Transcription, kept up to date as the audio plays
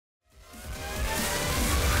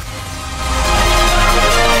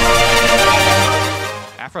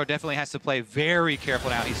Afro definitely has to play very careful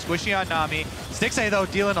now. He's squishy on Nami. Stixay, though,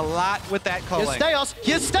 dealing a lot with that culling.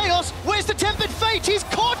 Here's Steos. Where's the Tempered Fate? He's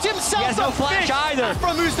caught himself. He has no flash either.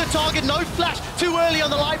 Afro moves the target. No flash. Too early on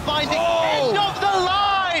the light binding. End of the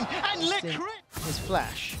line. And Licrit. His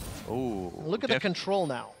flash. Ooh. Look at the control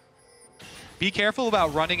now. Be careful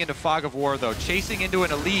about running into Fog of War, though. Chasing into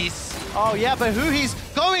an Elise. Oh, yeah, but who he's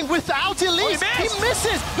going without Elise. He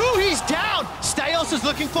misses. Who he's down. Steos is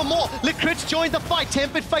looking for more. Licrit's joined the fight.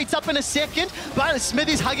 Tempered Fate's up in a second. But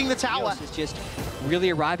Smithy's hugging the tower. Steos is just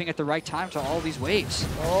really arriving at the right time to all these waves.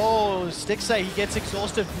 Oh, Stixay, he gets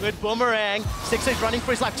exhausted. Good boomerang. Stixay's running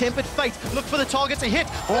for his life. Tempered Fate. Look for the target to hit.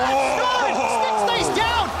 Stixay's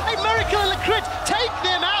down. A miracle and Licrit take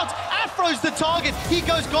them out. Afro's the target. He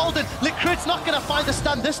goes golden. Licrit's not going to find the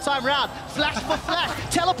stun this time round. Flash for flash.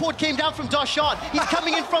 Teleport came down from Dashan. He's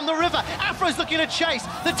coming in from the river. Afro's looking to chase.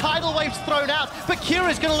 The tidal wave's thrown out, but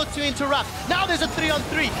Kira's going to look to interrupt. Now there's a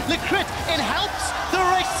 3-on-3. Licrit helps the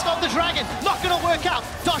race of the dragon. Not going to work out.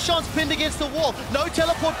 Dashan's pinned against the wall. No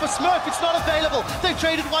teleport for Smurf. It's not available. They've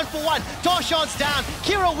traded 1-for-1. Dashan's down.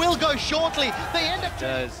 Kira will go shortly. They end up...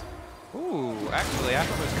 Ooh, actually,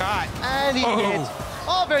 Afro was caught. And he hit.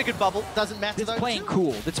 Oh, very good bubble. Doesn't matter though. It's playing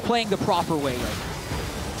cool. It's playing the proper way right now.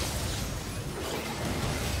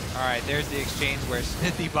 All right, there's the exchange where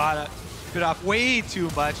Smithy bit off way too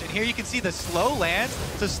much. And here you can see the slow lands.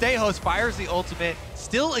 So Stayhost fires the ultimate,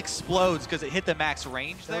 still explodes because it hit the max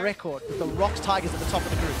range there. The record with the Rocks Tigers at the top of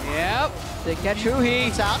the group. Yep, they catch Huhi.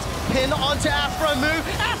 It's out, pin onto Afro move.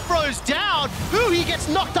 Afro's down. Huhi gets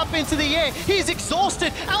knocked up into the air. He's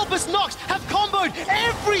exhausted. Albus Nox have comboed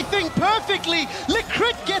everything perfectly.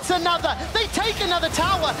 Licrit gets another. They take another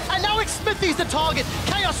tower. And now Xmithy's the target.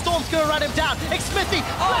 Chaos Storm's gonna run him down. Xmithy,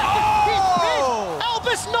 he's pinned.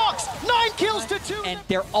 Albus Nox, 9 kills to 2. And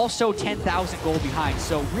they're also 10,000 gold behind.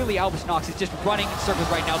 So really Albus Nox is just running in circles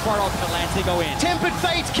right now. Bard ultimate lands, they go in. Tempered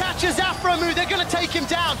Fate catches Afro move. They're going to take him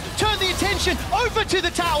down. Turn the attention over to the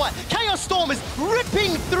tower. Chaos Storm is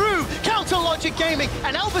ripping through Counter Logic Gaming.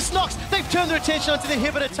 And Albus Nox, they've turned their attention onto the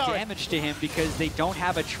inhibitor turret. Damage to him because they don't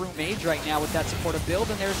have a true mage right now with that supportive build,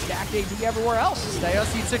 and there's stacked AD everywhere else.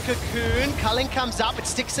 Steos eats a cocoon. Culling comes up, but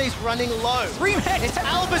Stixay's running low. 3 minutes. It's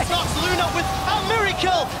Albus Nox Luna with a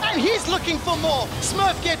miracle, and he's looking for more.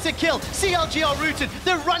 Smurf gets a kill. CLG are rooted.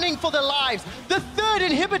 They're running for their lives. The third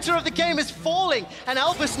inhibitor of the game is falling, and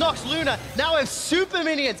Albus Nox Luna now have super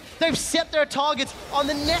minions. They've set their targets on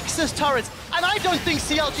the Nexus turrets, and I don't think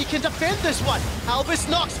CLG can defend this one. Albus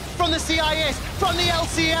Nox from the CIS, from the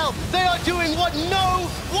LCL, they are doing what no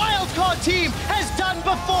wildcard team has done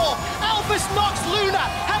before. Albus Nox Luna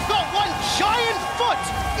have got one giant foot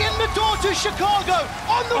in the door to Chicago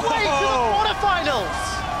on the way to the quarterfinals.